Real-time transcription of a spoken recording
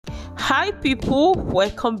Hi people,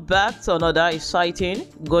 welcome back to another exciting,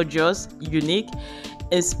 gorgeous, unique,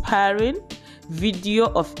 inspiring video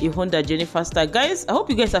of a Honda Jennifer style. Guys, I hope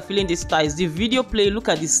you guys are feeling this styles. The video play, look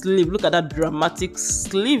at the sleeve, look at that dramatic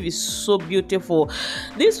sleeve, is so beautiful.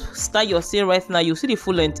 This style you're seeing right now, you see the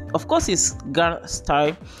full length, of course it's gown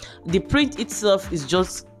style. The print itself is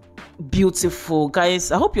just beautiful.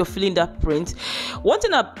 Guys, I hope you're feeling that print. One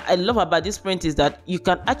thing I love about this print is that you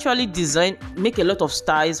can actually make a lot of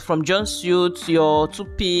styles, from jumpsuit, your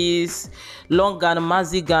two-piece, long gown,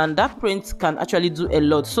 maxi gown. That print can actually do a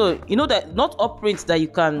lot. So you know that not all prints that you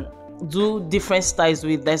can do different styles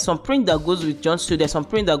with. There's some print that goes with jumpsuit, there's some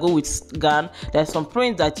print that go with gown, there's some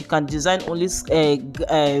print that you can design only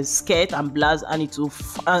skirt and blouse and it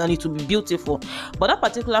will be beautiful. But that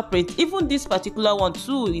particular print, even this particular one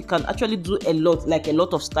too, you can actually do a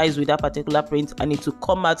lot of styles with that particular print and it will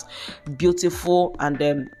come out beautiful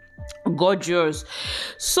and gorgeous.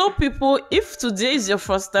 So people, if today is your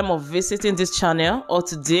first time of visiting this channel, or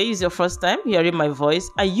today is your first time hearing my voice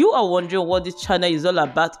and you are wondering what this channel is all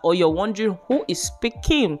about, or you're wondering who is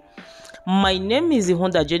speaking, my name is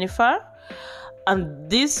Honda Jennifer and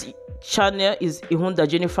this channel is Honda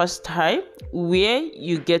Jennifer Style, where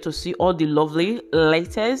you get to see all the lovely,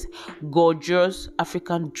 latest, gorgeous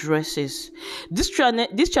African dresses. This channel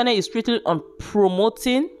is strictly on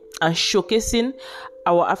promoting and showcasing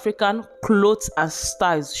our African clothes and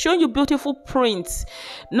styles, showing you beautiful prints.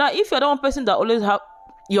 Now, if you're the one person that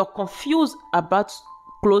you're confused about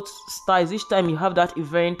clothes styles each time you have that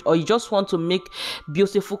event, or you just want to make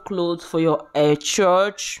beautiful clothes for your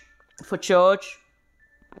church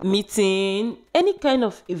meeting, any kind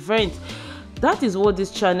of event, that is what this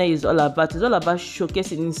channel is all about. It's all about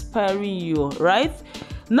showcasing, inspiring you, right?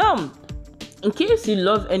 Now, in case you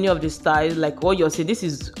love any of the styles, like what you're seeing, this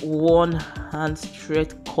is one hand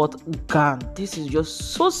straight cut gown. This is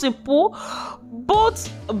just so simple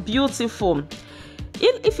but beautiful.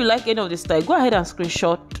 If you like any of the style, go ahead and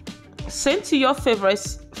screenshot, send to your favorite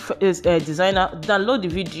designer, download the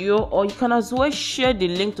video, or you can as well share the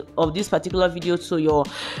link of this particular video to your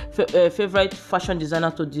favorite fashion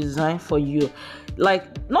designer to design for you.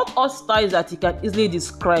 Like, not all styles that you can easily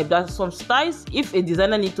describe. There's some styles, if a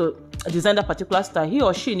designer needs to design that particular style, he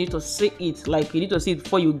or she need to see it. Like, you need to see it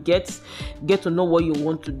before you get to know what you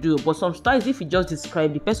want to do. But some styles, if you just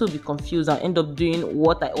describe, the person will be confused and end up doing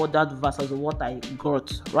what I ordered versus what I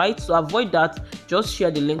got, right? So avoid that. Just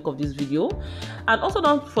share the link of this video, and also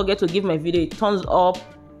don't forget to give my video a thumbs up.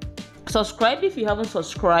 Subscribe if you haven't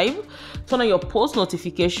subscribed. Turn on your post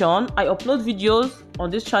notification. I upload videos on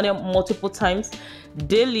this channel multiple times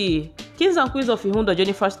daily. Kings and queens of Honda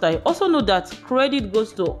Jennifer Style. Also know that credit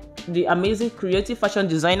goes to the amazing creative fashion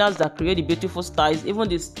designers that create the beautiful styles, even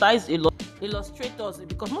the styles illustrators,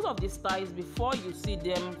 because most of the styles, before you see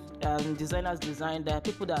them designers design, there are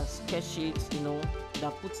people that sketch it,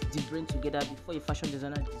 that put the brain together before a fashion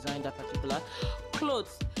designer design that particular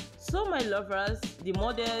clothes. So my lovers, the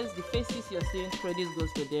models, the faces you're seeing, credit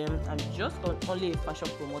goes to them. I'm just only a fashion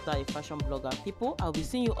promoter, a fashion blogger. People, I'll be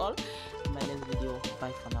seeing you all in my next video.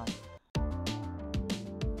 Bye for now.